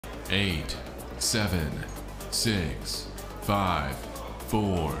8, 7, 6, 5,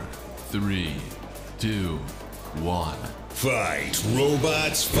 4, 3, 2, 1. Fight,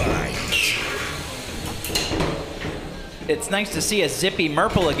 robots, fight. It's nice to see a zippy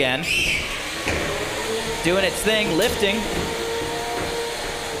Murple again. Doing its thing, lifting.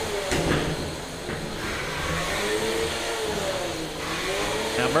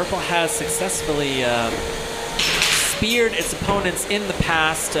 Now Murple has successfully speared its opponents in the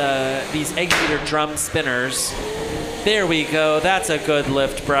past, these egg beater drum spinners. There we go, that's a good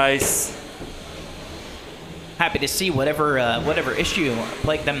lift, Bryce. Happy to see whatever issue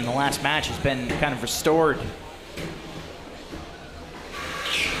plagued them in the last match has been kind of restored.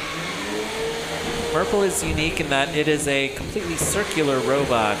 Murple is unique in that it is a completely circular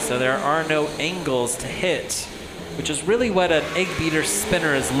robot, so there are no angles to hit, which is really what an egg beater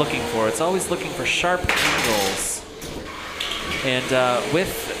spinner is looking for. It's always looking for sharp angles. And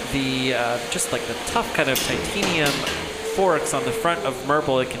with the, just like the tough kind of titanium forks on the front of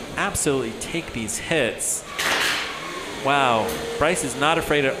Murple, it can absolutely take these hits. Wow, Bryce is not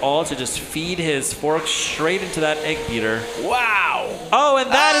afraid at all to just feed his fork straight into that egg beater. Wow! Oh,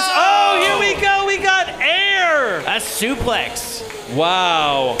 and that is, oh, here we go, we got air! A suplex.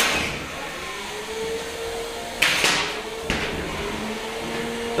 Wow.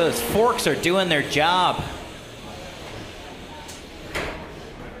 Those forks are doing their job.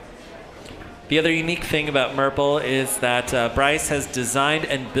 The other unique thing about Murple is that Bryce has designed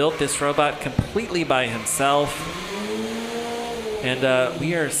and built this robot completely by himself. And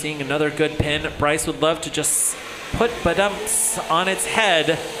we are seeing another good pin. Bryce would love to just put badumps on its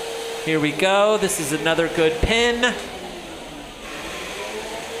head. Here we go. This is another good pin.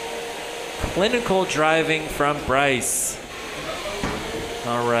 Clinical driving from Bryce.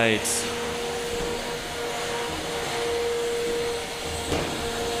 All right.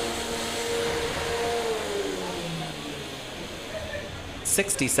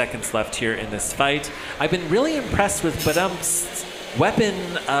 "60 seconds left here in this fight. I've been really impressed with Badump's weapon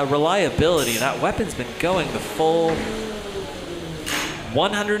reliability. That weapon's been going the full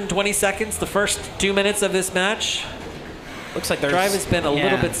 120 seconds, the first 2 minutes of this match. Looks like there's... Drive has been a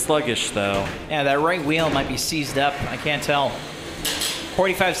little bit sluggish, though. Yeah, that right wheel might be seized up. I can't tell.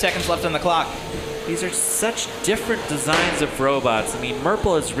 45 seconds left on the clock. These are such different designs of robots. I mean,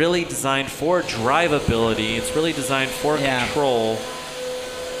 Murple is really designed for drivability. It's really designed for control.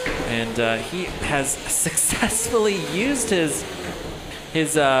 And he has successfully used his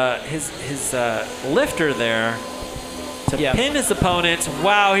lifter there to pin his opponent.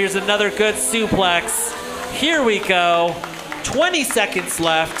 Wow, here's another good suplex. Here we go. 20 seconds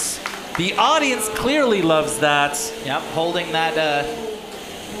left. The audience clearly loves that. Yep, holding that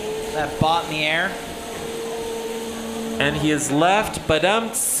that bot in the air. And he is left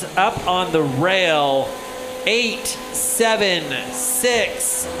Badumts up on the rail. 8, 7,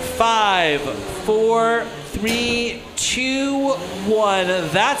 6, 5, 4, 3, 2, 1.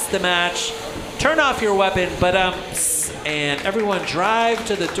 That's the match. Turn off your weapon, Badumts. And everyone drive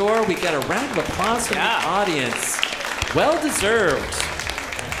to the door. We get a round of applause from the audience. Well deserved.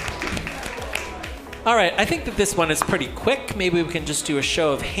 All right, I think that this one is pretty quick. Maybe we can just do a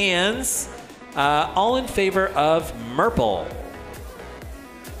show of hands. All in favor of Murple.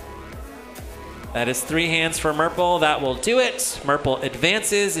 That is 3 hands for Murple. That will do it. Murple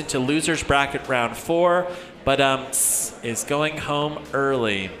advances into loser's bracket round 4, but is going home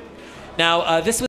early. Now, this was